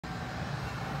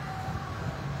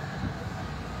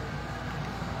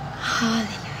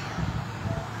Hallelujah.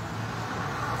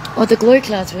 Oh, the glory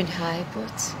clouds went high,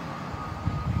 but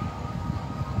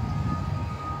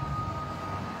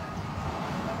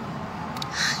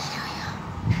hallelujah.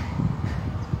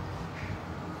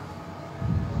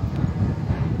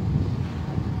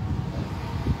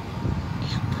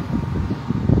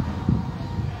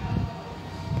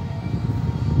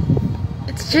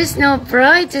 It's just not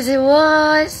bright as it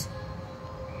was.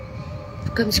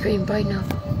 Come screen bright now.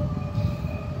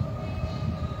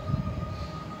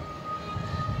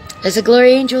 There's a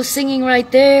glory angel singing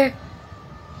right there.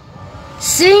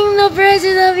 Sing the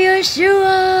praises of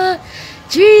Yeshua,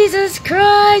 Jesus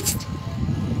Christ.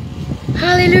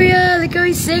 Hallelujah. Look how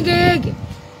he's singing.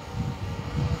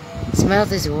 His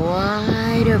mouth is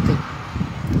wide open.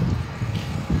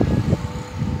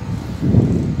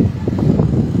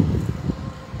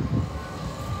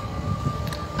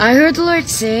 I heard the Lord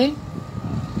say,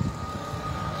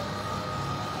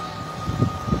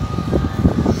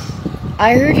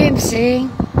 I heard him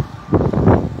saying,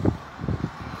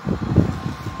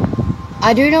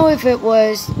 I don't know if it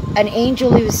was an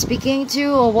angel he was speaking to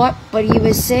or what, but he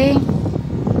was saying,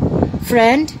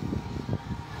 friend,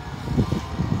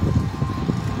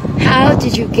 how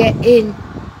did you get in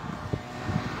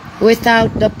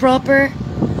without the proper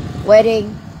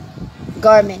wedding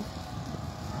garment?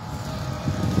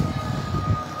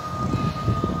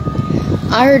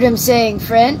 I heard him saying,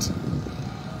 friend,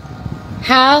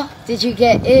 how did you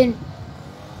get in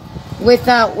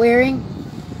without wearing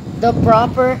the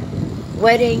proper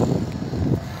wedding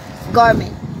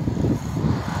garment?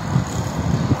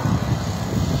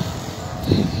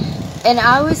 And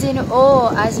I was in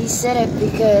awe as he said it,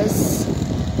 because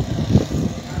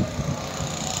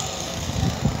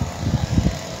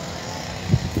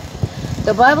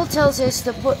the Bible tells us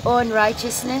to put on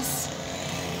righteousness,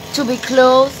 to be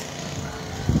clothed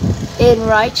in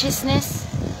righteousness.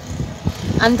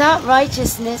 And that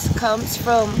righteousness comes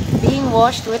from being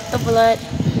washed with the blood.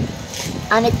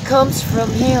 And it comes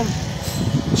from him,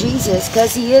 Jesus,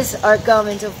 because he is our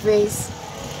garment of praise.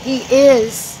 He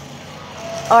is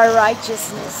our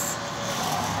righteousness.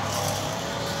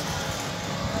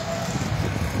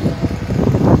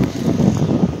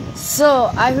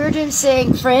 So I heard him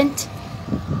saying, friend,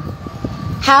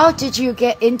 how did you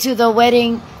get into the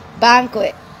wedding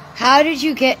banquet? How did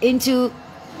you get in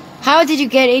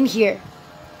here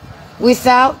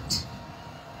without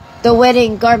the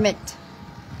wedding garment?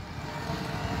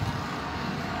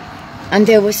 And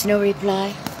there was no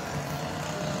reply.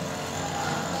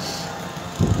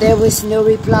 There was no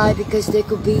reply, because there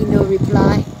could be no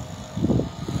reply.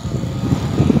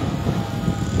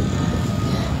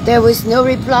 There was no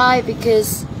reply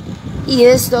because he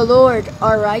is the Lord,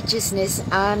 our righteousness,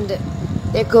 and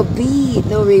there could be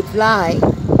no reply.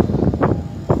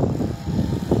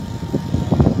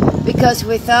 Because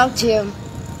without him,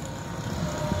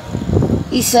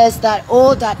 he says that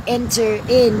all that enter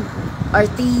in are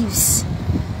thieves.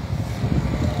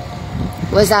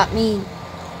 What does that mean?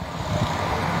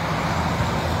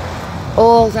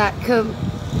 All that come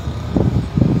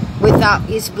without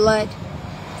his blood.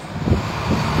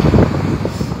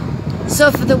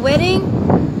 So for the wedding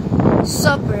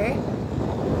supper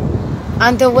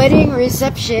and the wedding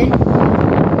reception,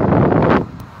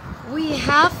 we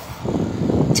have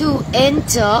to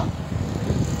enter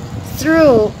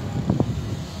through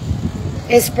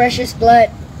his precious blood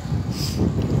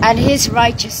and his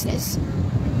righteousness.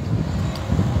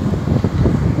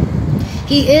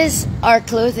 He is our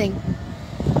clothing.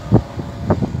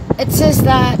 It says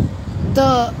that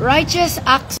the righteous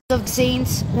acts of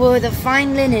saints were the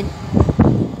fine linen,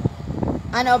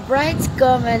 and a bride's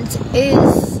garment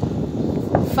is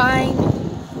fine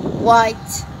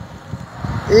white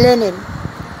linen.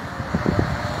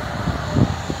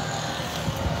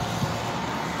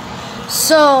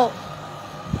 So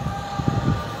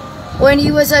when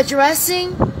he was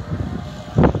addressing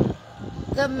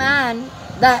the man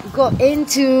that got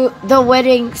into the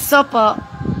wedding supper,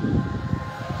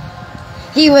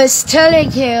 he was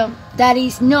telling him that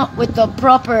he's not with the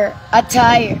proper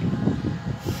attire.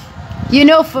 You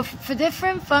know, for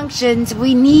different functions,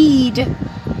 we need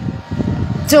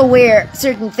to wear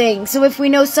certain things. So if we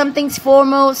know something's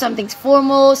formal, something's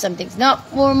not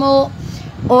formal,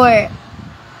 or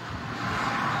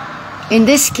in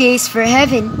this case for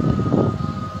heaven,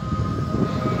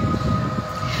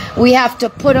 we have to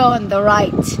put on the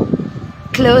right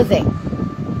clothing.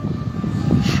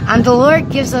 And the Lord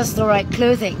gives us the right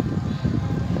clothing.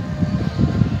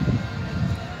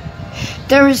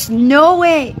 There is no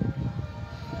way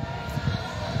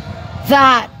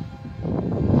that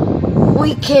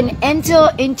we can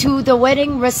enter into the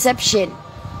wedding reception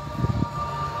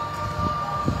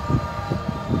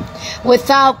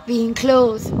without being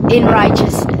clothed in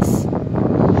righteousness.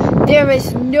 There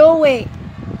is no way.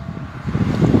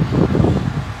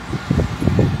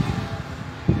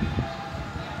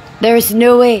 There is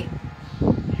no way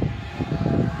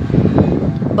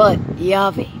but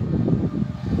Yahweh.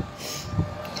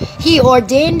 He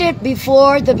ordained it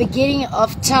before the beginning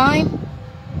of time.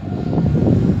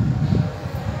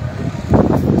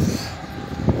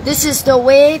 This is the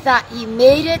way that He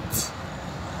made it.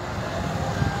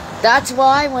 That's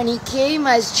why when He came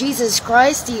as Jesus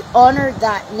Christ, He honored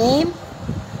that name.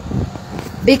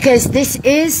 Because this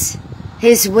is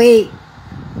His way.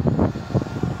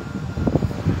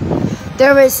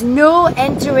 There is no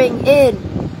entering in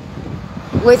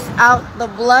without the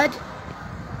blood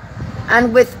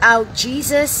and without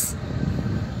Jesus.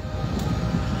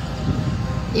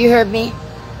 You heard me?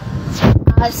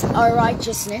 As our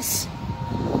righteousness.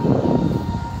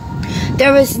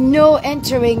 There is no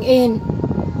entering in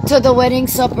to the wedding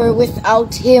supper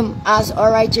without Him as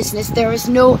our righteousness. There is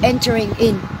no entering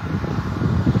in.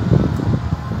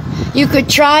 You could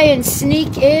try and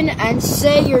sneak in and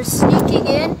say you're sneaking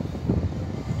in.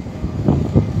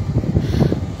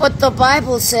 But the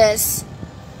Bible says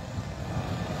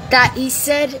that He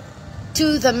said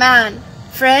to the man,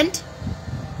 "Friend,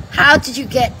 how did you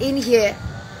get in here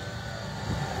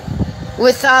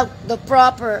without the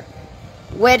proper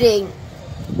wedding?"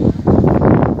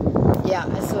 Yeah,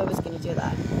 I said I was going to do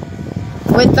that.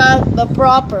 Without the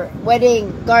proper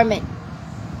wedding garment.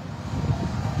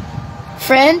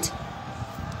 Friend,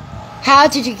 how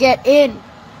did you get in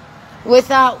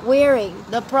without wearing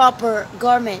the proper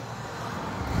garment?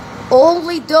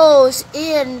 Only those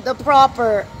in the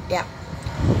proper,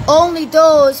 only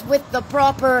those with the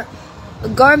proper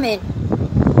garment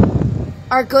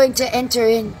are going to enter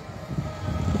in.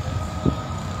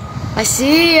 I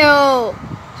see you.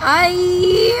 Hi.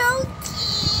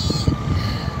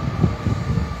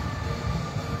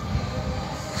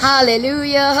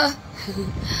 Hallelujah.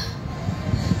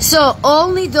 So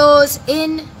only those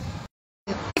in,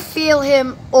 I feel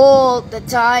Him all the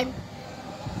time.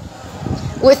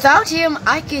 Without Him,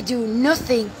 I could do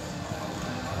nothing.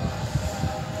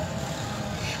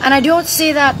 And I don't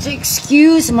say that to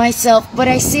excuse myself, but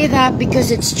I say that because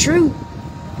it's true.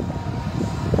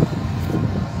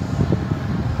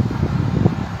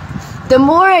 The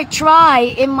more I try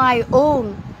in my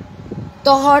own,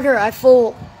 the harder I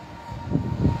fall.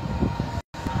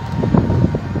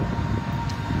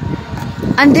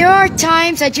 And there are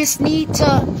times I just need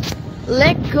to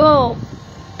let go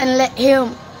and let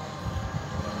Him.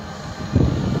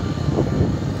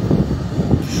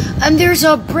 And there's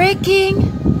a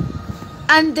breaking,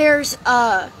 and there's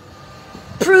a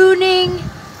pruning,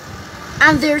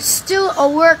 and there's still a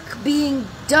work being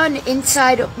done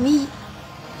inside of me.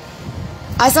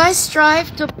 As I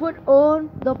strive to put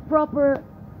on the proper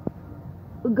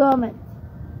garment,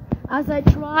 as I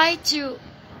try to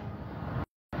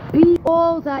be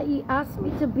all that He asked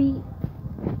me to be.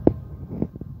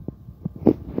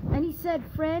 And He said,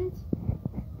 "Friend."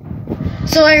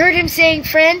 So I heard Him saying,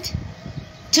 "Friend,"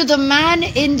 to the man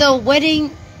in the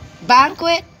wedding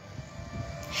banquet.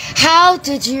 How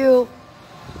did you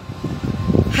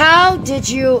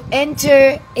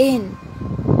enter in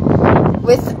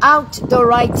without the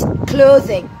right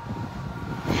clothing?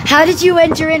 How did you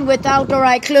enter in without the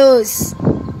right clothes?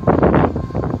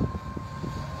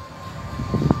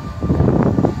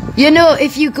 You know,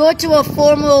 if you go to a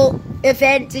formal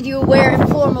event and you wear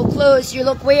formal clothes, you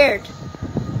look weird.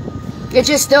 You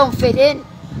just don't fit in.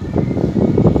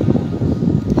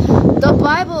 The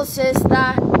Bible says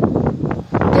that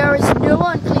there is no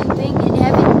unclean thing in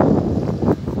heaven.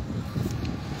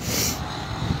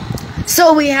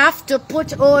 So we have to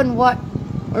put on what?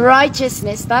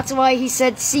 Righteousness. That's why He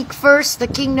said, "Seek first the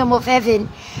kingdom of heaven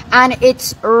and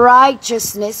its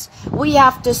righteousness." We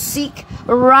have to seek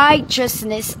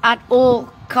righteousness at all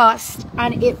cost,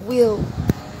 and it will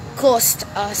cost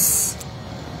us.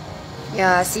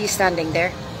 Yeah, I see you standing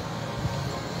there.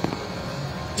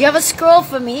 Do you have a scroll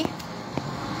for me?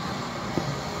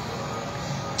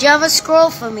 Do you have a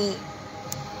scroll for me?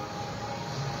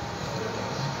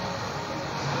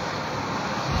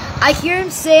 I hear Him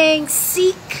saying,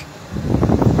 "Seek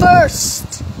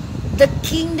first the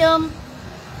kingdom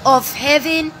of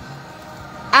heaven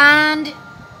and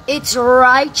its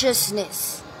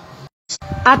righteousness."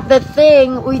 At the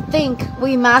thing we think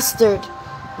we mastered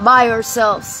by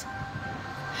ourselves.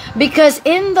 Because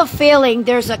in the failing,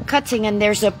 there's a cutting and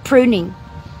there's a pruning.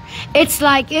 It's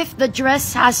like if the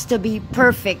dress has to be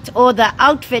perfect, or the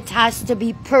outfit has to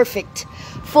be perfect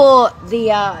for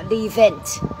the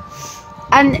event.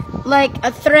 And like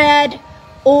a thread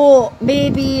or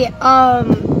maybe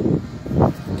am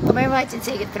I right to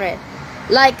take a thread?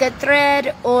 Like a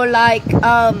thread, or like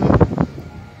no,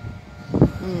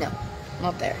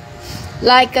 not there.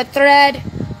 Like a thread,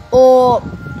 or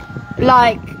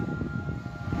like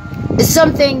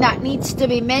something that needs to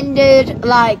be mended,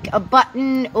 like a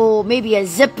button or maybe a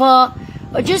zipper,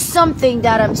 or just something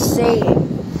that I'm saying.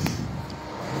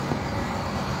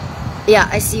 Yeah,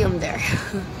 I see him there.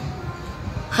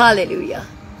 Hallelujah.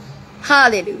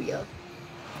 Hallelujah.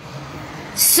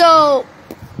 So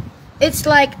it's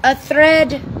like a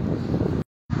thread.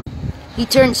 He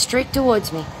turned straight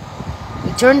towards me.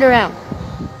 He turned around.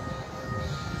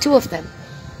 Two of them.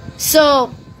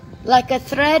 So like a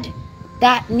thread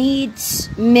that needs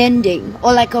mending,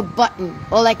 or like a button,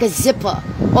 or like a zipper,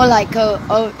 or like a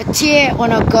tear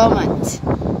on a garment.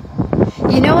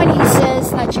 You know when he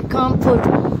says that you can't put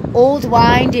old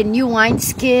wine in new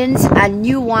wineskins and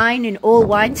new wine in old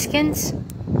wineskins?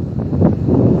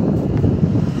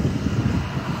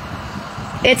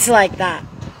 It's like that.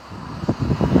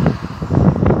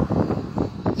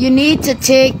 You need to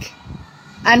take,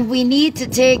 and we need to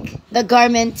take the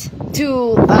garment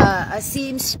to a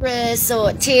seamstress or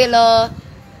a tailor,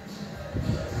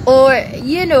 or,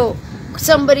 you know,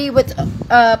 somebody with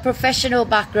a professional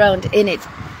background in it.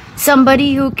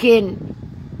 Somebody who can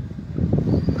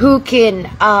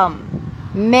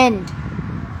mend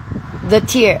the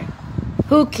tear,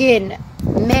 who can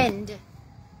mend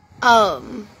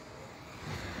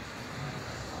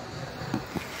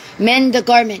the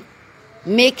garment,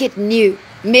 make it new,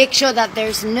 make sure that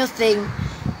there's nothing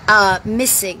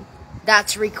missing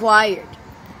that's required.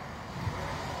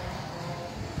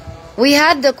 We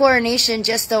had the coronation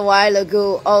just a while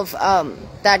ago of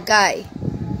that guy,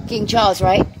 King Charles,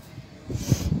 right?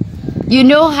 You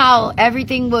know how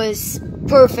everything was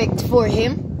perfect for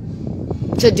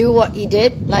him to do what he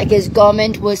did? Like his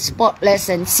garment was spotless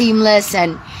and seamless,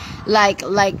 and like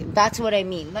that's what I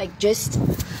mean. Like just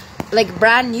like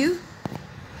brand new.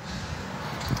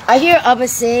 I hear Abba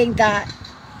saying that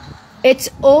it's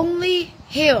only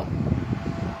him.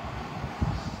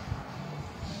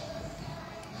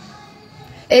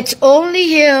 It's only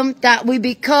him that we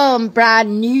become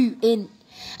brand new in.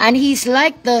 And he's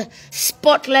like the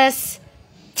spotless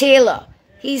tailor.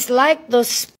 He's like the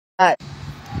spot.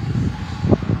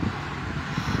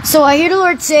 So I hear the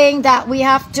Lord saying that we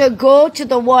have to go to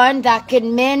the one that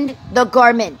can mend the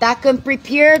garment, that can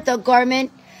prepare the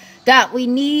garment that we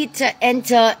need to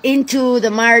enter into the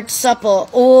marriage supper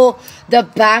or the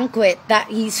banquet that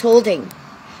he's holding.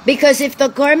 Because if the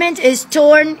garment is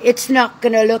torn, it's not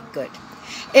going to look good.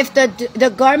 If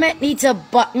the garment needs a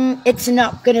button, it's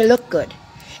not going to look good.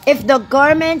 If the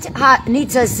garment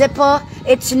needs a zipper,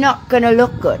 it's not going to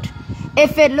look good.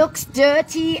 If it looks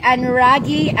dirty and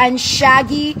raggy and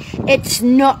shaggy, it's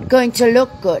not going to look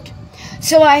good.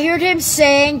 So I heard him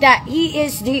saying that he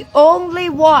is the only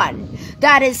one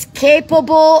that is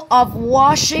capable of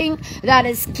washing, that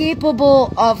is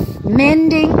capable of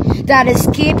mending, that is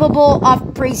capable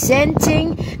of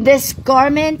presenting this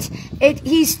garment.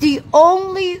 He's the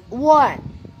only one.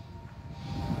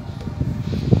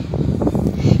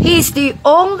 He's the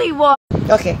only one.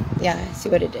 Okay, yeah, I see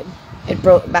what it did. It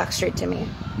brought back straight to me.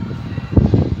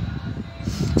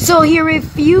 So he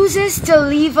refuses to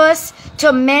leave us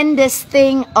to mend this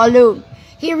thing alone.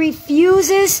 He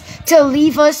refuses to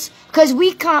leave us because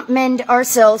we can't mend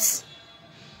ourselves.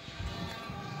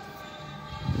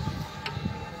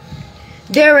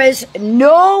 There is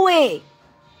no way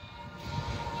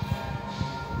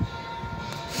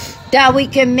that we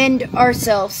can mend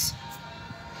ourselves.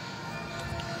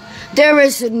 There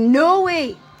is no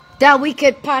way that we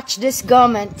could patch this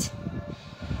garment.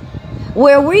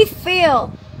 Where we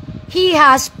fail, he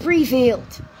has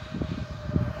prevailed.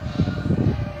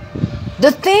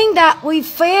 The thing that we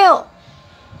fail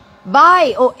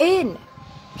by or in,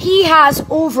 he has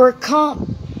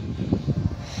overcome.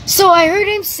 So I heard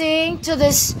him saying to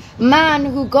this man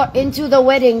who got into the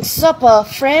wedding supper,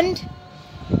 friend.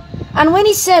 And when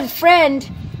he said friend,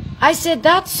 I said,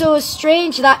 that's so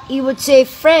strange that he would say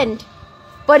friend.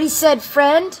 But he said,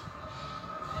 friend,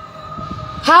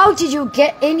 how did you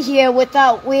get in here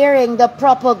without wearing the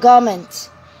proper garment?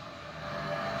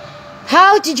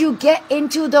 How did you get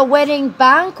into the wedding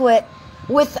banquet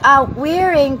without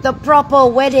wearing the proper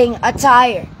wedding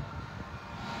attire?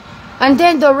 And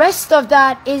then the rest of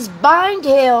that is bind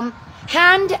him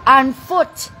hand and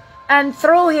foot and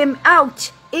throw him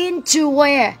out into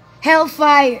where?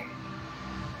 Hellfire.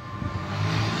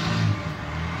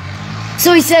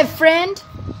 So he said, friend,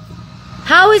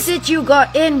 how is it you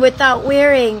got in without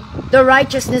wearing the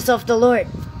righteousness of the Lord?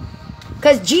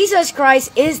 Because Jesus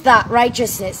Christ is that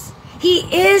righteousness. He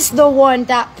is the one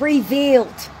that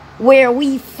prevailed where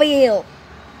we fail.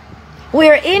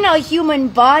 We're in a human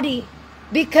body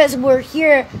because we're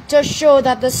here to show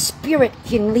that the Spirit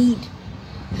can lead.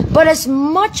 But as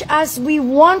much as we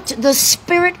want the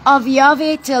Spirit of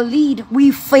Yahweh to lead,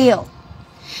 we fail.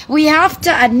 We have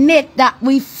to admit that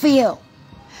we fail.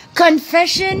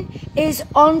 Confession is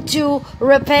unto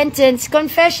repentance.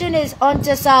 Confession is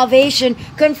unto salvation.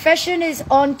 Confession is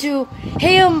unto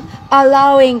Him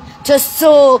allowing to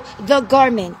sew the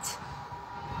garment.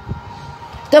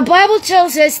 The Bible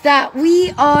tells us that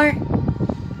we are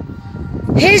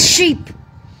His sheep.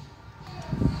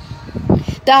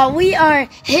 That we are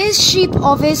His sheep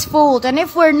of His fold. And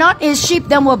if we're not His sheep,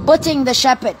 then we're butting the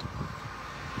shepherd.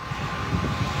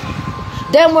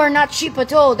 Then we're not sheep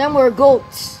at all. Then we're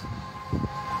goats.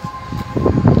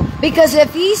 Because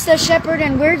if He's the shepherd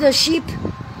and we're the sheep,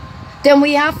 then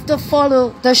we have to follow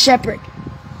the shepherd.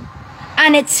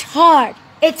 And it's hard.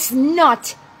 It's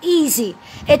not easy.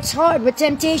 It's hard with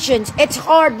temptations. It's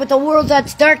hard with the world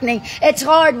that's darkening. It's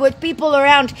hard with people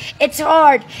around. It's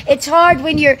hard. It's hard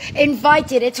when you're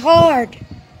invited. It's hard.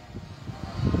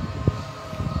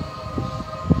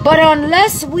 But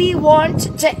unless we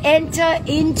want to enter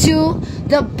into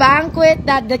the banquet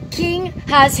that the King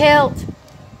has held,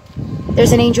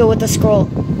 there's an angel with a scroll.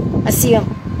 I see him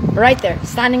right there,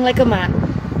 standing like a man.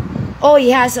 Oh,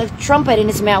 he has a trumpet in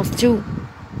his mouth too.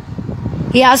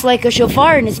 He has like a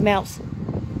shofar in his mouth.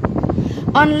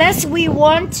 Unless we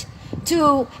want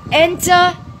to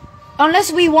enter,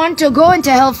 unless we want to go into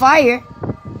hellfire,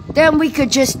 then we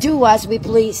could just do as we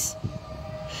please.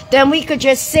 Then we could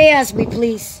just say as we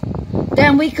please.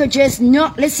 Then we could just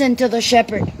not listen to the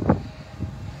shepherd.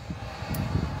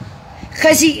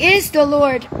 Because He is the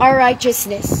Lord, our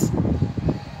righteousness.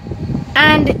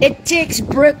 And it takes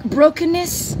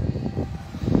brokenness.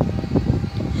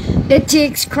 It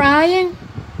takes crying.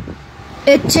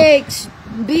 It takes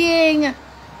being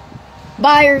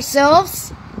by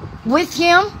ourselves with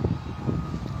Him.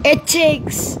 It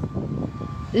takes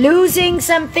losing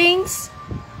some things.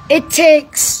 It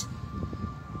takes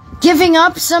giving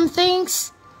up some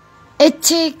things. It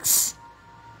takes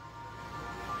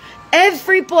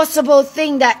every possible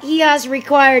thing that He has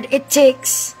required. It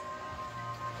takes.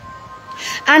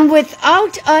 And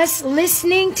without us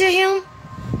listening to Him,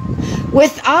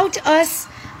 without us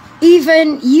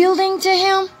even yielding to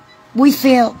Him, we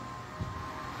fail.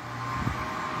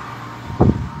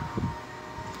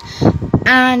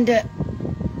 And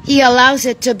He allows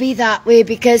it to be that way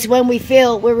because when we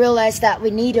fail, we realize that we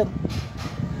need Him.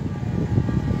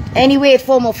 Any way,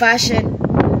 form, or fashion.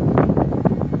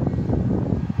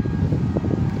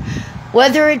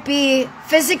 Whether it be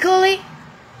physically,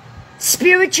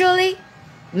 spiritually,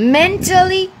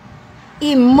 mentally,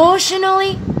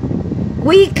 emotionally,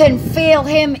 we can fail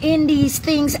Him in these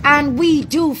things, and we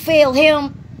do fail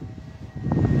Him.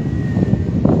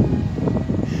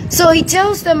 So He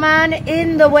tells the man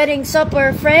in the wedding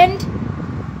supper, friend,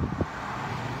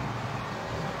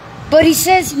 but He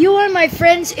says, you are my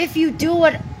friends if you do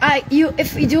what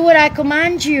I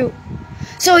command you.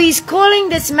 So He's calling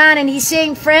this man and He's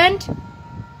saying, friend,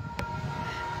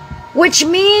 which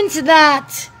means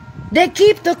that they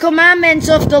keep the commandments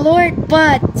of the Lord,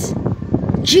 but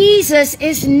Jesus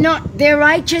is not their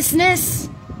righteousness.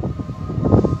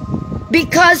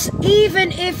 Because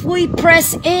even if we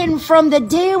press in from the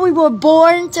day we were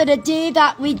born to the day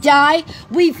that we die,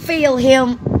 we fail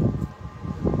Him.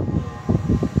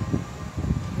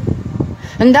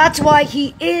 And that's why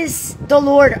He is the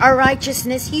Lord, our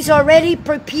righteousness. He's already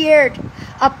prepared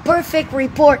a perfect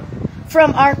report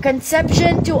from our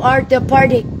conception to our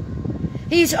departing.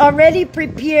 He's already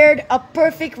prepared a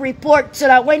perfect report so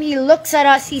that when He looks at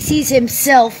us, He sees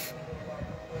Himself.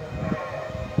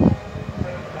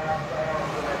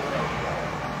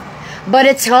 But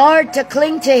it's hard to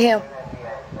cling to Him.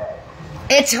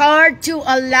 It's hard to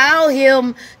allow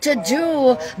Him to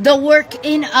do the work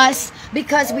in us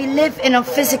because we live in a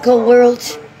physical world.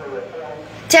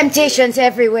 Temptations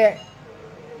everywhere.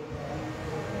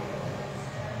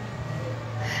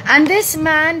 And this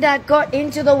man that got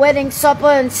into the wedding supper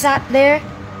and sat there,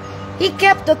 he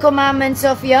kept the commandments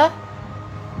of Yah.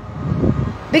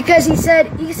 Because he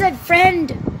said,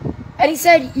 friend. And He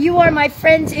said, you are my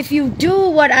friends if you do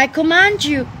what I command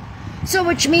you. So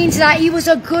which means that he was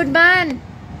a good man.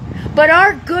 But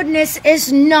our goodness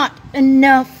is not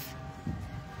enough.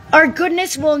 Our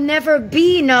goodness will never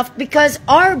be enough because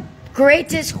our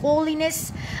greatest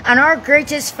holiness and our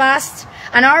greatest fast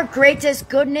and our greatest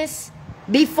goodness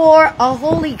before a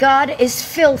holy God is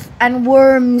filth and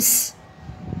worms.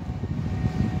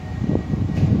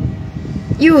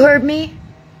 You heard me?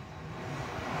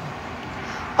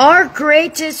 Our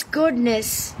greatest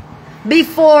goodness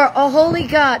before a holy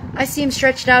God. I see him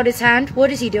stretched out his hand. What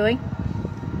is he doing?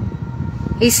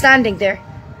 He's standing there.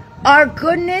 Our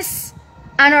goodness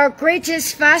and our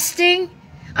greatest fasting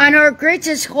and our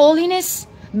greatest holiness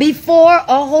before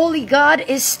a holy God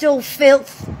is still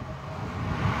filth.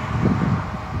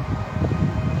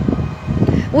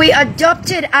 We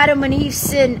adopted Adam and Eve's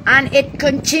sin and it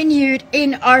continued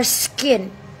in our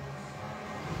skin.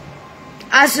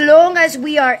 As long as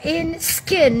we are in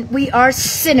skin, we are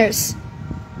sinners.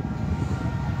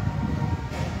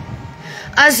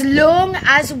 As long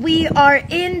as we are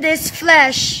in this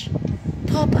flesh,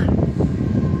 Papa,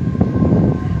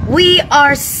 we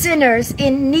are sinners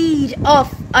in need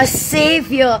of a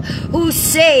Savior who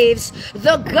saves,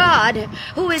 the God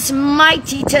who is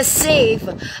mighty to save.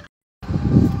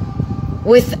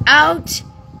 Without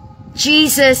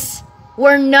Jesus,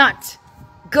 we're not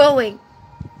going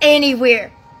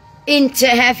anywhere into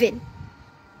heaven.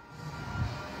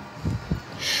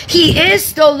 He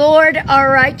is the Lord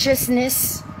our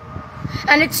righteousness.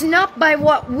 And it's not by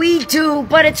what we do,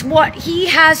 but it's what he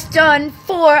has done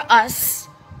for us.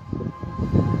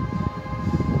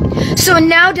 So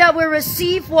now that we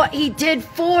receive what he did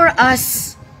for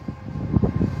us,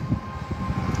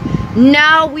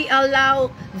 now we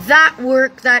allow that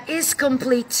work that is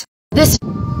complete.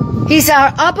 He's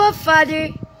our Abba Father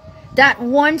that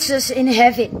wants us in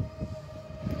heaven.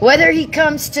 Whether he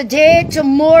comes today,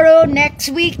 tomorrow, next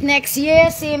week, next year,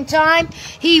 same time,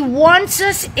 he wants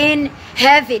us in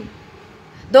heaven.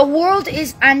 The world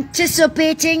is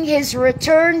anticipating his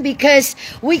return because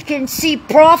we can see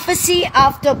prophecy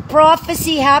after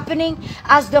prophecy happening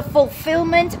as the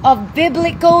fulfillment of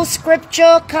biblical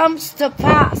scripture comes to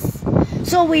pass.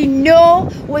 So we know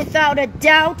without a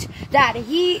doubt that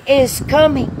he is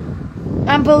coming.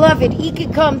 And beloved, he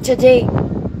could come today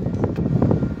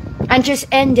and just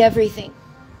end everything.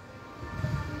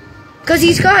 Because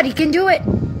he's God, he can do it.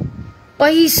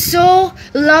 But he's so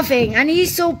loving and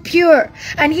he's so pure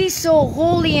and he's so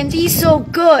holy and he's so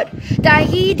good that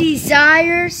he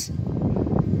desires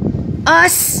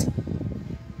us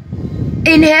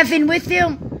in heaven with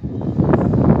him.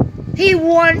 He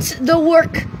wants the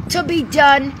work to be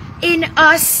done in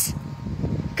us.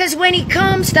 Because when he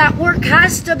comes, that work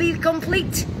has to be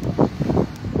complete.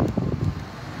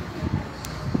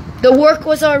 The work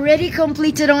was already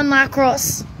completed on that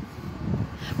cross.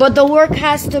 But the work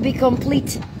has to be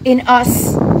complete in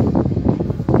us.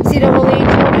 See the holy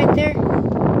angel right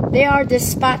there? They are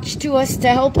dispatched to us to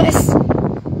help us.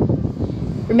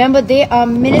 Remember, they are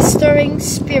ministering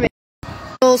spirits.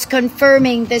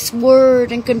 Confirming this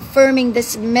word and confirming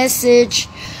this message.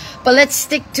 But let's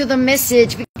stick to the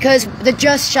message because the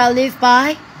just shall live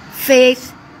by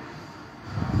faith.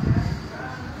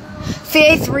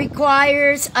 Faith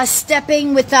requires a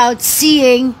stepping without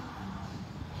seeing.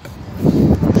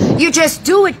 You just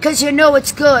do it because you know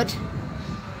it's good.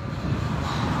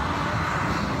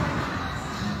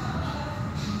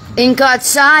 In God's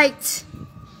sight,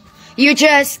 you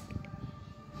just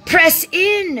press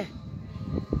in.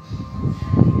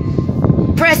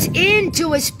 Press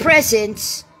into his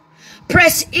presence.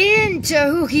 Press into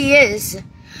who he is.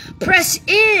 Press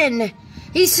in.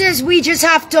 He says we just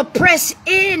have to press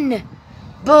in,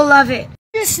 beloved.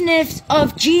 Righteousness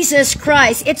of Jesus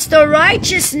Christ. It's the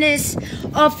righteousness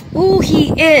of who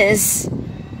he is.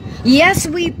 Yes,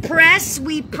 we press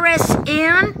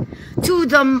in to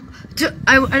the,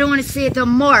 I don't want to say the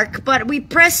mark, but we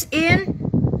press in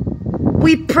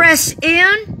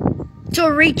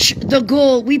to reach the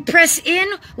goal. We press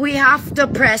in, we have to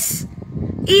press.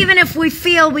 Even if we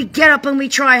fail, we get up and we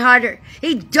try harder.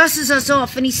 He dusts us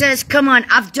off and he says, come on,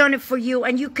 I've done it for you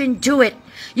and you can do it.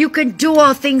 You can do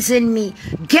all things in me.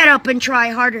 Get up and try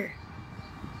harder.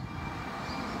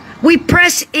 We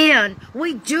press in.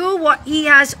 We do what he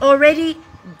has already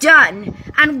done.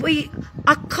 And we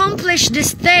accomplish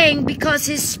this thing because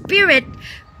his spirit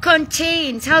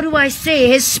contains, how do I say,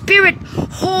 his spirit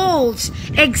holds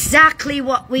exactly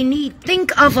what we need.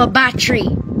 Think of a battery.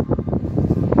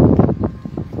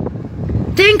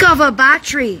 Think of a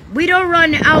battery. We don't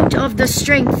run out of the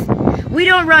strength. We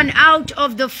don't run out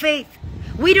of the faith.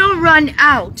 We don't run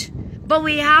out. But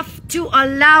we have to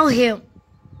allow him.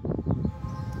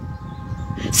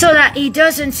 So that he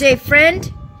doesn't say,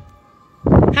 friend,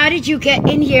 how did you get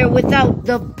in here without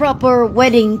the proper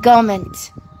wedding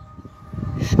garment?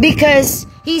 Because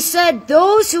he said,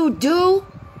 those who do,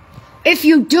 if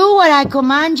you do what I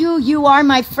command you, you are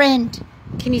my friend.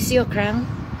 Can you see a crown?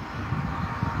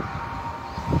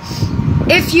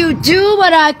 If you do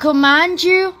what I command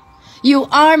you, you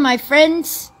are my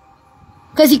friends.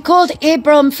 because he called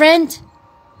Abram friend.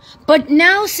 But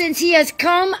now since he has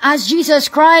come as Jesus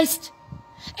Christ,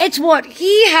 it's what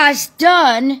he has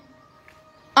done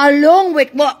along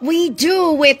with what we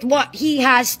do with what he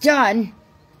has done.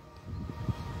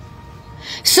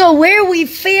 So where we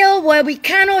fail, where we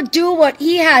cannot do what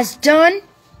he has done,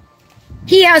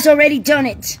 he has already done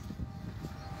it.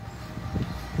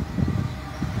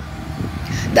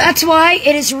 That's why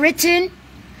it is written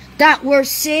that we're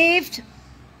saved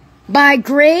by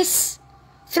grace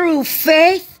through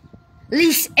faith,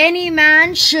 lest any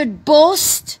man should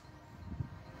boast.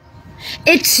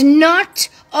 It's not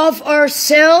of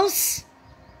ourselves.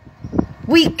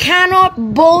 We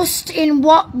cannot boast in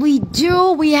what we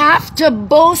do. We have to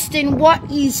boast in what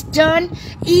he's done,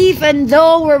 even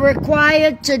though we're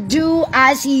required to do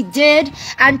as he did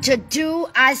and to do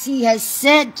as he has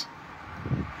said.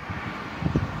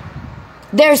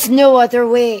 There's no other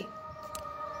way.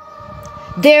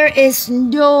 There is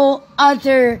no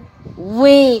other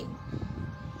way.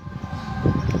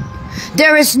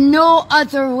 There is no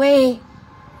other way.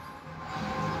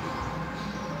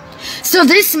 So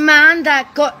this man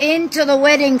that got into the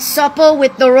wedding supper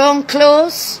with the wrong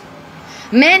clothes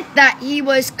meant that he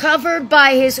was covered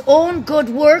by his own good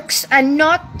works and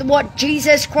not what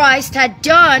Jesus Christ had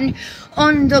done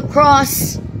on the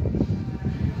cross.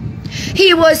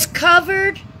 He was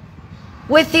covered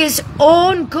with his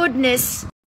own goodness.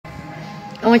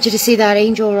 I want you to see that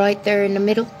angel right there in the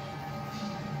middle.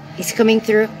 He's coming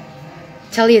through.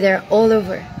 Tell you they're all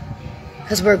over,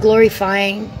 because we're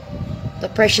glorifying the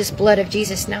precious blood of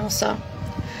Jesus now. So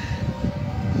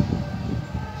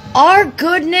our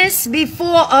goodness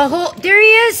before a whole... There he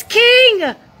is, King!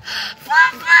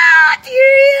 Papa!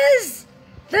 Here he is!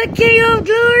 The King of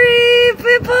glory,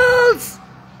 peoples!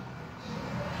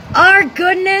 Our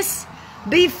goodness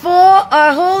before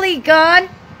our holy God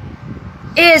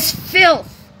is filth.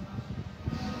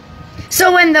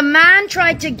 So when the man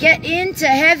tried to get into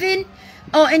heaven,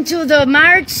 or into the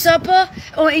marriage supper,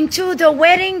 or into the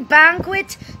wedding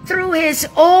banquet through his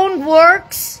own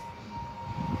works,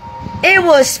 it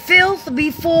was filth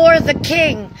before the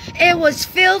king. It was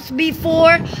filth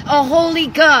before a holy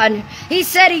God. He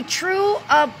said he threw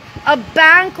a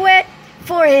banquet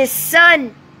for his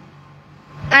son.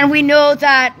 And we know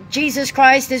that Jesus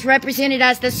Christ is represented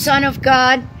as the Son of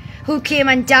God who came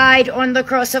and died on the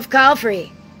cross of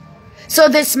Calvary. So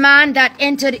this man that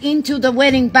entered into the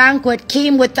wedding banquet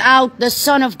came without the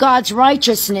Son of God's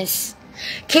righteousness,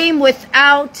 came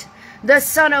without the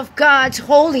Son of God's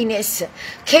holiness,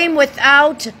 came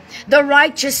without the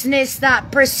righteousness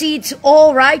that precedes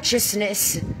all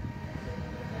righteousness.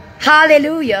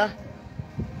 Hallelujah.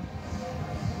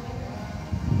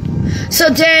 So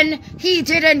then he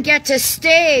didn't get to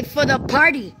stay for the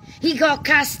party. He got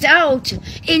cast out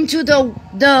into the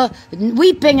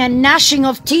weeping and gnashing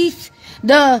of teeth,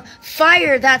 the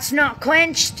fire that's not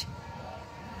quenched.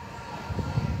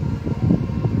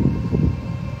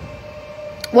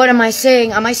 What am I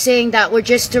saying? Am I saying that we're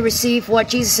just to receive what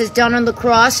Jesus has done on the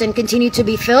cross and continue to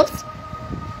be filth?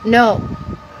 No.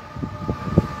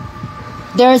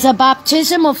 There is a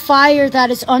baptism of fire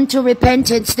that is unto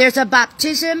repentance. There's a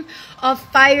baptism of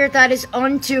fire that is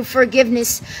unto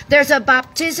forgiveness. There's a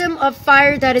baptism of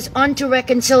fire that is unto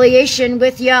reconciliation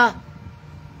with Yah.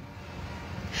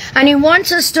 And he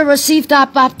wants us to receive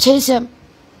that baptism.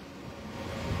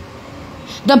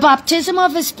 The baptism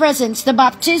of his presence, the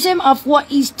baptism of what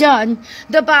he's done,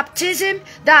 the baptism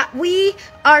that we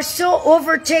are so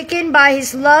overtaken by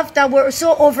his love, that we're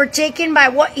so overtaken by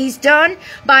what he's done,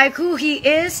 by who he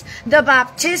is, the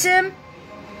baptism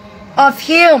of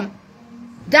him,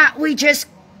 that we just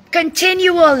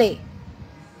continually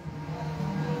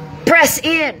press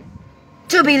in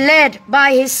to be led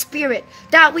by his Spirit,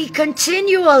 that we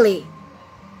continually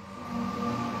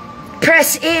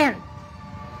press in.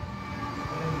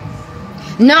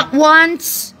 Not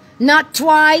once, not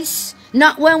twice,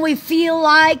 not when we feel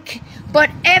like, but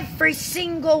every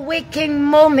single waking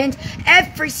moment,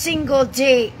 every single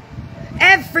day,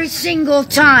 every single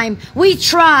time we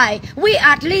try, we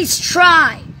at least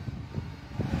try.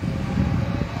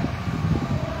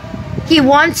 He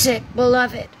wants it,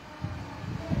 beloved.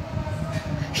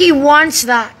 He wants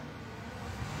that.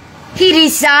 He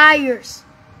desires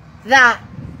that.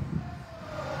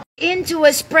 Into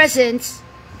his presence,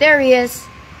 there he is,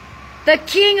 the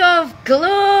King of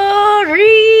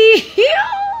glory.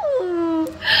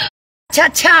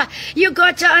 Ta-ta. You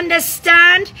got to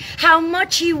understand how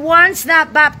much he wants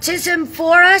that baptism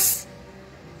for us.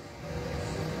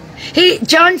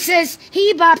 John says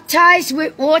he baptized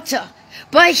with water.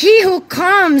 But he who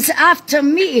comes after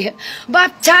me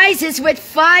baptizes with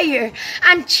fire.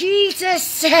 And Jesus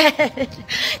said,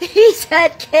 he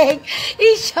said, King,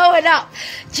 he's showing up.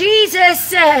 Jesus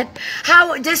said,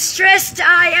 how distressed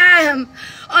I am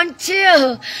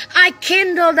until I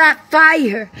kindle that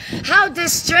fire. How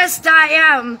distressed I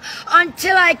am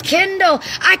until I kindle.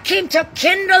 I came to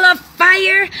kindle a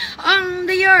fire on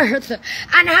the earth.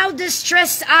 And how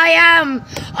distressed I am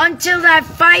until that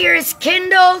fire is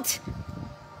kindled.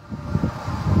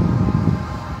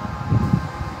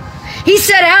 He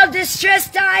said, how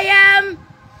distressed I am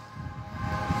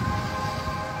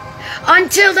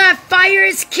until that fire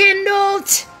is kindled.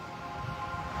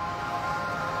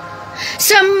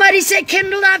 Somebody said,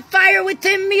 kindle that fire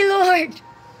within me, Lord.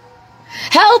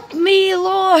 Help me,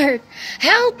 Lord.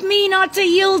 Help me not to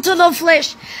yield to the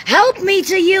flesh. Help me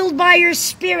to yield by your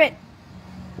Spirit.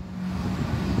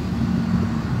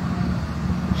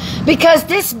 Because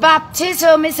this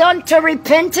baptism is unto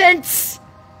repentance.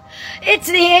 It's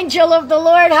the angel of the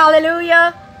Lord.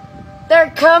 Hallelujah. They're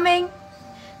coming.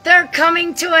 They're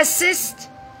coming to assist.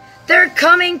 They're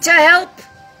coming to help.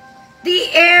 The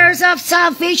heirs of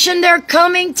salvation, they're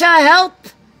coming to help.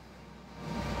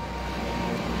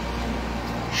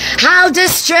 How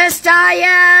distressed I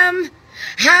am.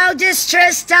 How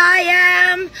distressed I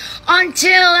am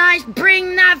until I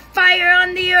bring that fire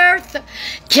on the earth.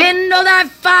 Kindle that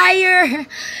fire.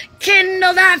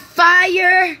 Kindle that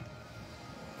fire.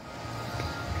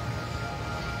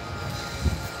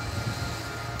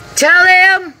 Tell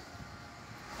him.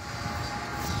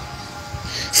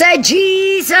 Say,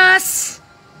 Jesus.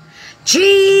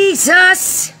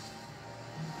 Jesus.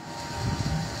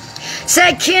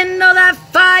 Say, kindle that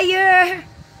fire.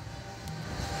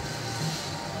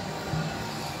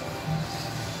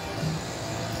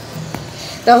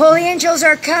 The holy angels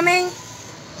are coming.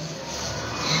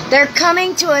 They're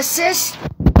coming to assist.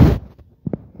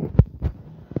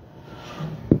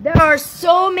 There are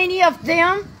so many of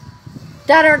them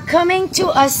that are coming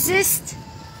to assist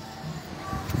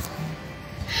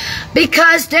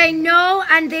because they know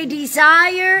and they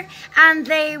desire and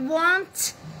they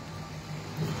want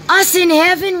us in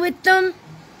heaven with them,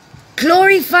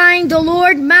 glorifying the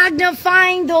Lord,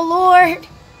 magnifying the Lord.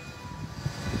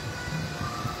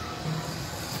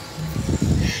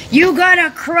 You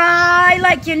gotta cry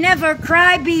like you never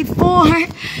cried before.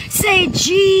 Say,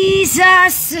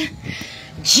 Jesus,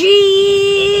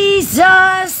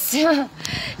 Jesus,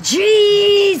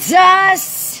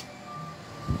 Jesus.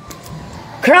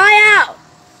 Cry out.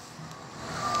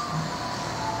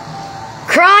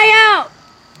 Cry out.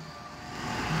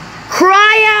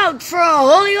 Cry out for a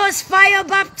Holy Ghost fire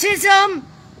baptism.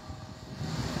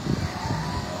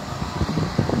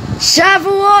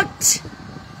 Shavuot,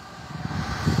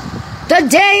 the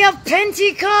day of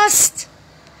Pentecost,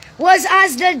 was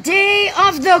as the day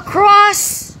of the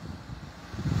cross.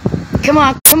 Come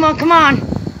on, come on, come on.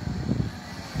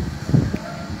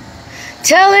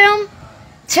 Tell him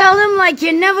like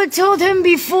you never told him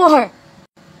before.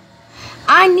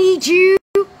 I need you.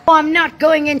 I'm not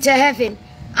going into heaven.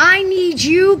 I need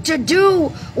you to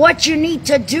do what you need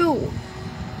to do.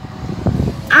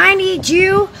 I need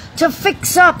you to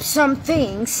fix up some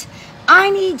things. I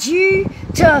need you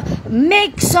to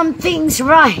make some things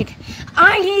right.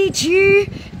 I need you,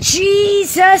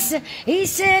 Jesus. He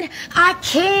said, I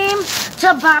came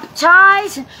to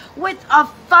baptize with a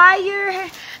fire,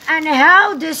 and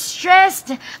how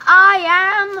distressed I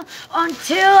am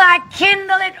until I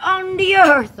kindle it on the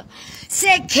earth.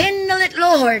 Say, kindle it,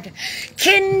 Lord.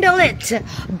 Kindle it.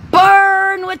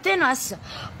 Burn within us.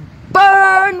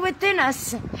 Burn within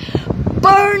us.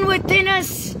 Burn within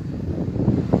us.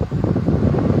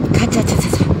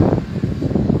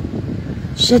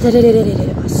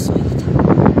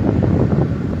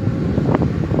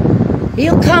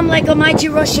 He'll come like a mighty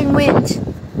rushing wind.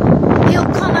 He'll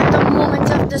come at the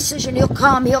moment of decision. He'll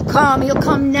come, he'll come, he'll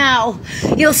come now.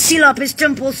 He'll seal up his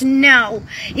temples now.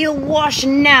 He'll wash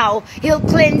now. He'll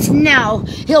cleanse now.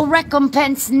 He'll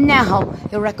recompense now.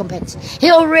 He'll recompense.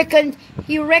 He'll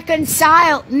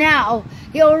reconcile now.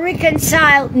 He'll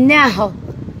reconcile now.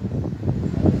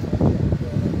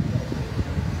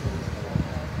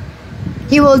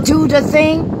 He will do the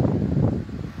thing.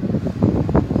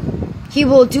 He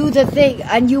will do the thing,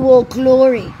 and you will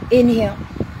glory in him.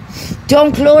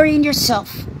 Don't glory in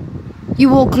yourself. You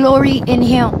will glory in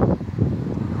him.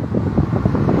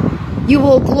 You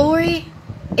will glory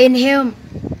in him.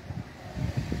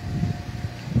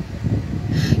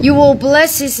 You will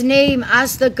bless his name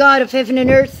as the God of heaven and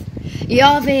earth.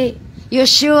 Yahweh,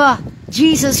 Yeshua,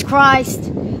 Jesus Christ,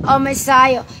 our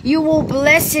Messiah. You will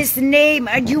bless his name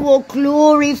and you will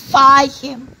glorify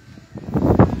him.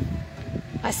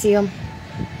 I see him.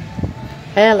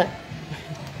 Hell.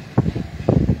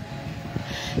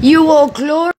 You will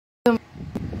glory him.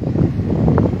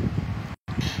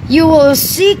 You will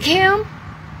seek him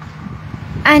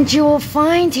and you will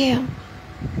find him.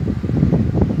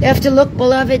 You have to look,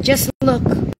 beloved. Just look.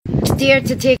 Dare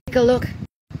to take a look.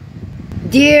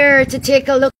 Dare to take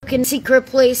a look in secret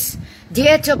place.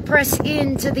 Dare to press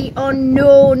into the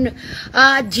unknown.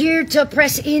 Dare to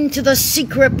press into the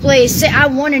secret place. Say, I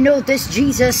want to know this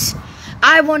Jesus.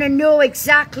 I want to know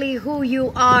exactly who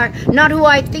you are. Not who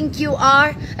I think you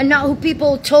are. And not who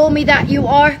people told me that you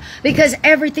are. Because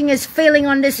everything is failing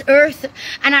on this earth.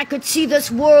 And I could see this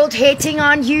world hating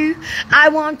on you. I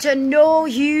want to know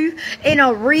you in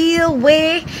a real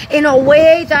way. In a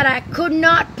way that I could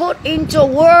not put into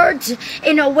words.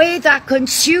 In a way that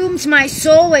consumes my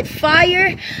soul with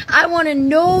fire. I want to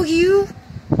know you.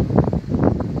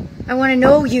 I want to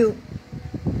know you.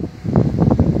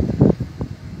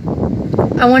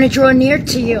 I want to draw near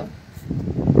to you.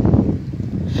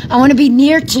 I want to be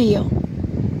near to you.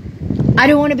 I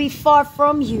don't want to be far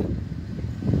from you.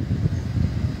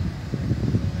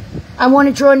 I want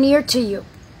to draw near to you.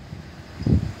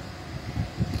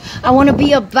 I want to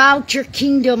be about your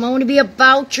kingdom. I want to be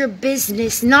about your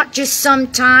business. Not just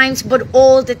sometimes, but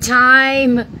all the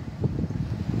time.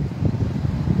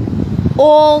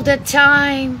 All the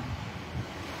time.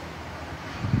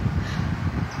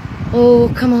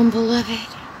 Oh, come on, beloved.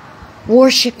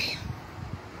 Worship him.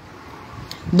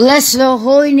 Bless the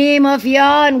holy name of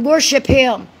Yah and worship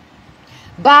him.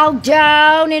 Bow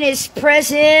down in his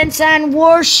presence and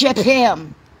worship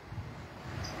him.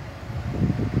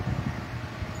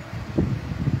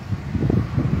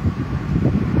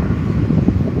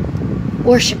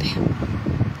 Worship him.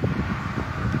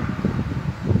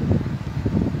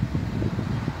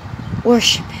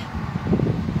 Worship him.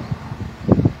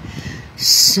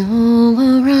 So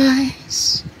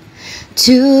arise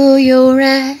to your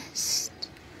rest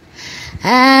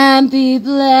and be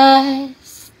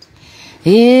blessed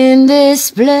in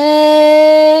this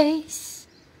place.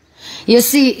 You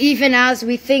see, even as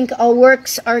we think our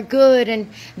works are good and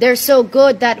they're so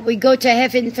good that we go to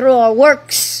heaven through our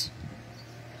works,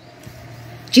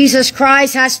 Jesus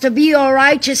Christ has to be our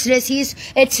righteousness.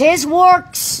 It's his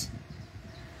works.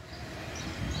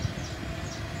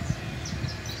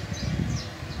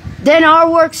 Then our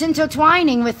works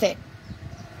intertwining with it.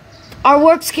 Our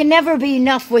works can never be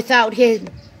enough without him.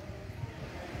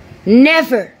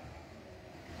 Never.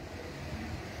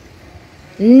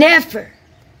 Never.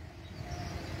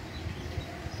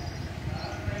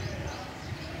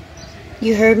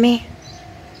 You heard me?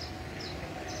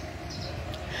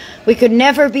 We could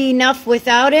never be enough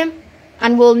without him,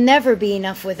 and we'll never be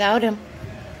enough without him.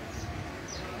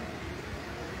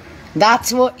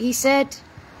 That's what he said.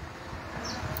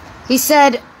 He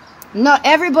said, not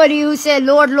everybody who said,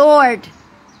 Lord, Lord,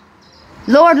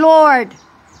 Lord, Lord,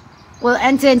 will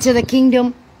enter into the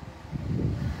kingdom.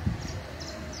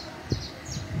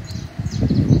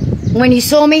 When you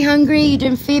saw me hungry, you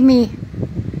didn't feed me.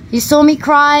 You saw me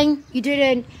crying, you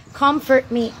didn't comfort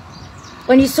me.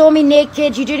 When you saw me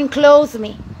naked, you didn't clothe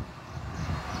me.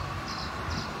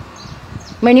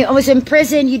 When I was in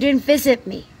prison, you didn't visit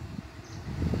me.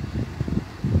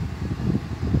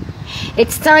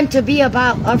 It's time to be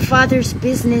about our Father's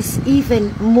business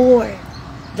even more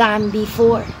than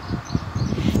before.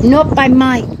 Not by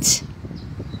might,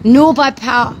 nor by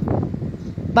power,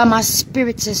 by my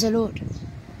Spirit, says the Lord.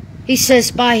 He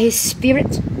says by his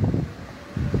Spirit,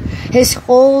 his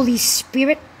Holy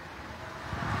Spirit.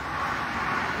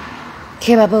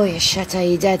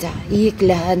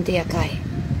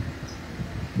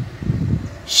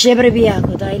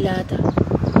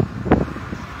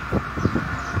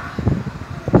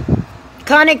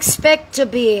 Can't expect to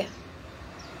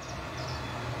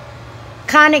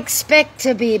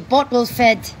be bottle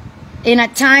fed in a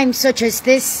time such as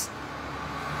this.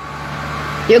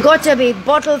 You got to be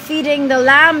bottle feeding the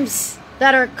lambs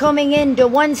that are coming in, the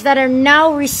ones that are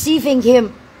now receiving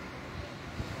him.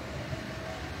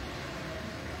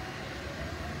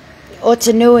 You ought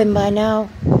to know him by now.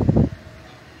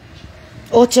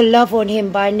 Ought to love on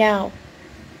him by now.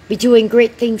 Be doing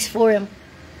great things for him.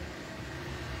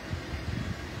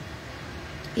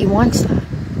 He wants that.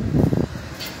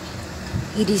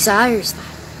 He desires that.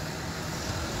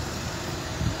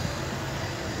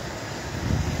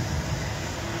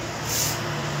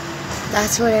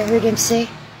 That's what I heard him say.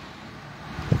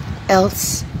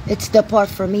 Else, it's depart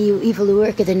from me, you evil who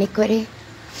worketh iniquity.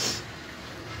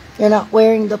 You're not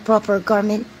wearing the proper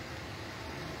garment.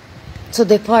 So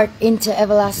depart into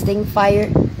everlasting fire.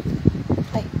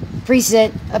 I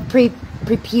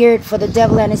prepared for the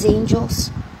devil and his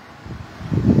angels.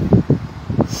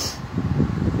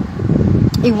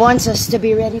 He wants us to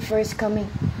be ready for his coming.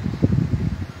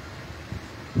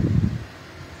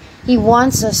 He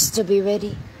wants us to be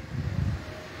ready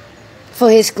for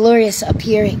his glorious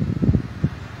appearing.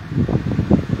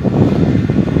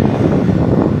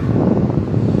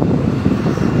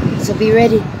 So be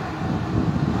ready.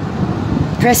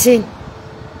 Press in.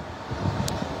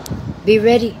 Be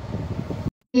ready.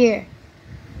 Here.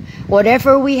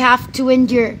 Whatever we have to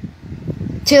endure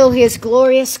till his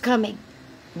glorious coming.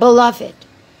 Beloved,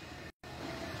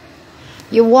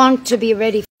 you want to be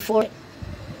ready for it.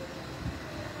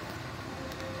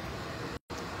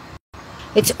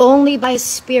 It's only by his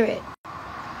Spirit.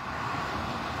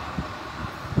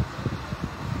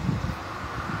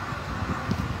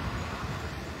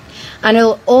 And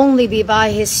it'll only be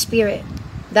by his Spirit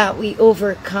that we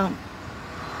overcome.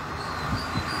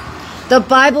 The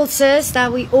Bible says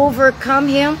that we overcome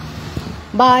him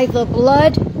by the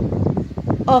blood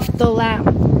of the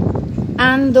Lamb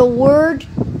and the word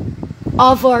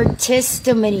of our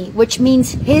testimony, which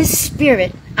means his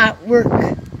Spirit at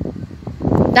work.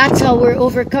 That's how we're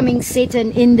overcoming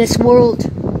Satan in this world.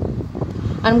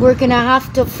 And we're gonna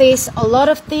have to face a lot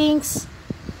of things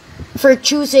for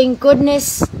choosing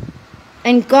goodness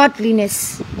and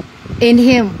godliness in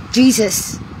him,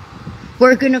 Jesus.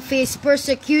 We're gonna face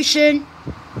persecution.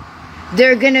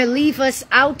 They're gonna leave us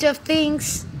out of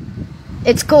things.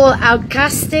 It's called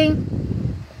outcasting.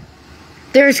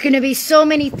 There's gonna be so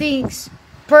many things.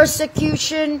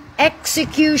 Persecution,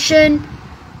 execution,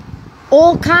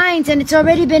 all kinds, and it's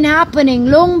already been happening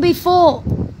long before.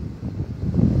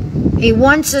 He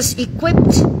wants us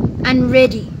equipped and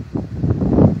ready.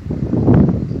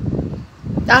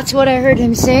 That's what I heard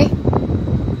him say.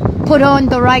 Put on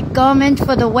the right garment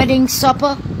for the wedding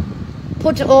supper.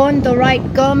 Put on the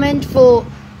right garment for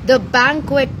the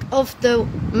banquet of the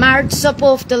marriage supper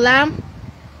of the Lamb.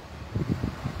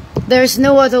 There's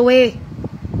no other way.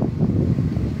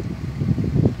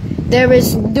 There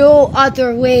is no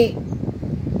other way.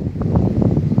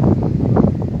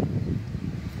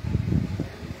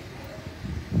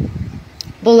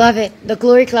 Beloved, the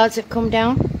glory clouds have come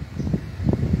down.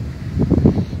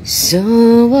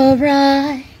 So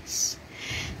arise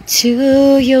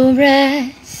to your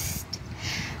rest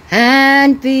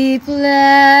and be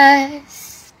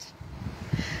blessed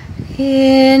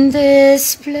in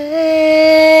this place.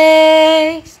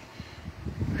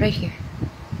 Right here.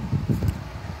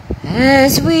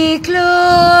 As we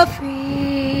glory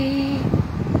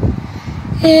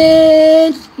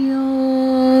in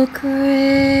your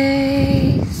grace.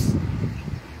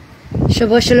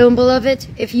 Shabbat Shalom, beloved.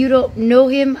 If you don't know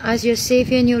him as your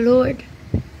Savior and your Lord,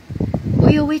 what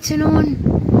are you waiting on?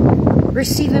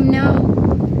 Receive him now.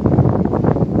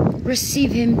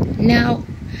 Receive him now.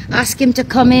 Ask him to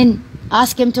come in.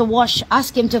 Ask him to wash.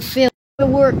 Ask him to fill the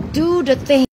work. Do the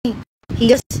thing. He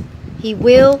does. He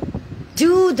will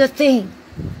do the thing.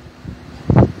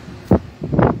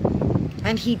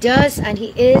 And he does, and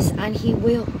he is, and he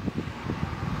will.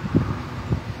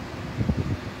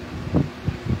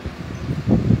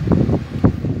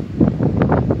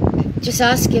 Just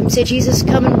ask him. Say, Jesus,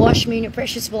 come and wash me in your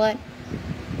precious blood.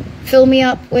 Fill me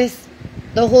up with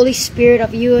the Holy Spirit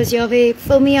of you as Yahweh.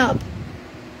 Fill me up.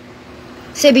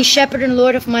 Say, be shepherd and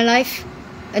Lord of my life.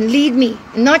 And lead me.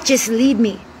 And not just lead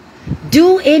me.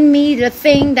 Do in me the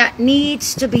thing that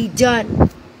needs to be done.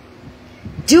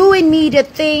 Do in me the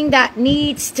thing that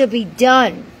needs to be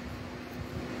done.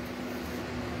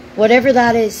 Whatever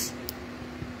that is.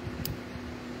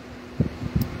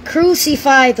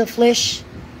 Crucify the flesh.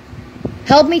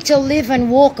 Help me to live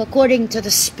and walk according to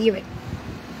the Spirit.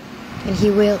 And he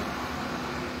will.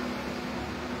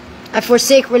 I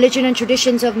forsake religion and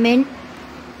traditions of men.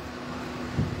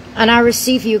 And I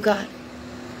receive you, God.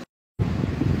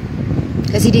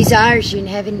 Because he desires you in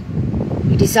heaven.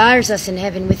 He desires us in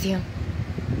heaven with you.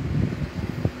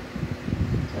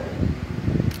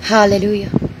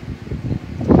 Hallelujah.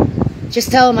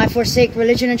 Just tell him, I forsake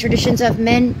religion and traditions of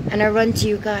men, and I run to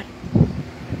you, God.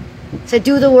 So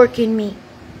do the work in me.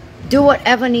 Do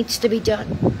whatever needs to be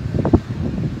done.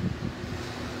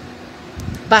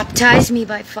 Baptize me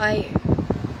by fire.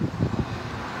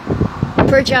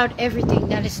 Purge out everything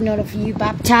that is not of you.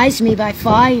 Baptize me by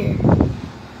fire.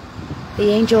 The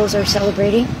angels are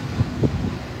celebrating.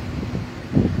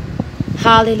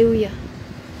 Hallelujah.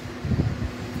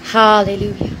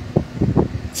 Hallelujah.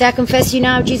 So I confess you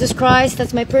now, Jesus Christ,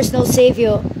 that's my personal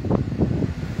Savior.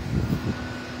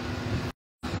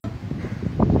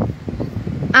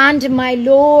 And my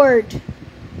Lord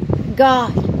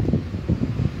God.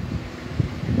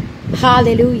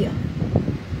 Hallelujah.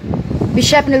 Be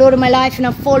shepherd and Lord of my life, and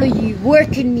I'll follow you.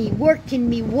 Work in me, work in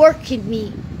me, work in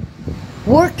me.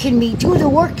 Work in me, do the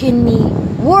work in me,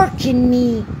 work in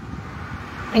me.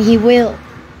 And He will.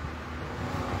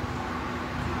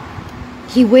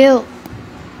 He will.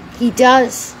 He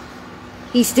does.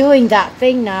 He's doing that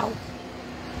thing now.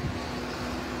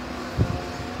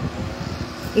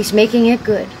 He's making it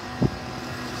good.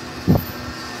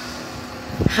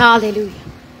 Hallelujah.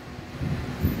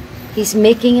 He's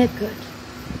making it good.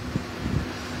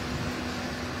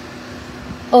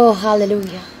 Oh,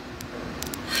 hallelujah.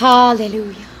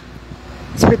 Hallelujah.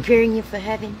 It's preparing you for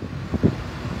heaven.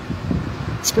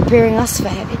 It's preparing us for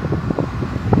heaven.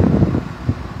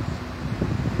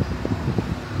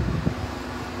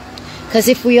 Because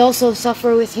if we also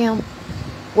suffer with Him,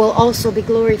 we'll also be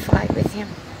glorified with Him.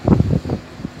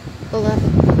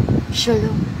 Beloved,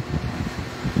 shalom.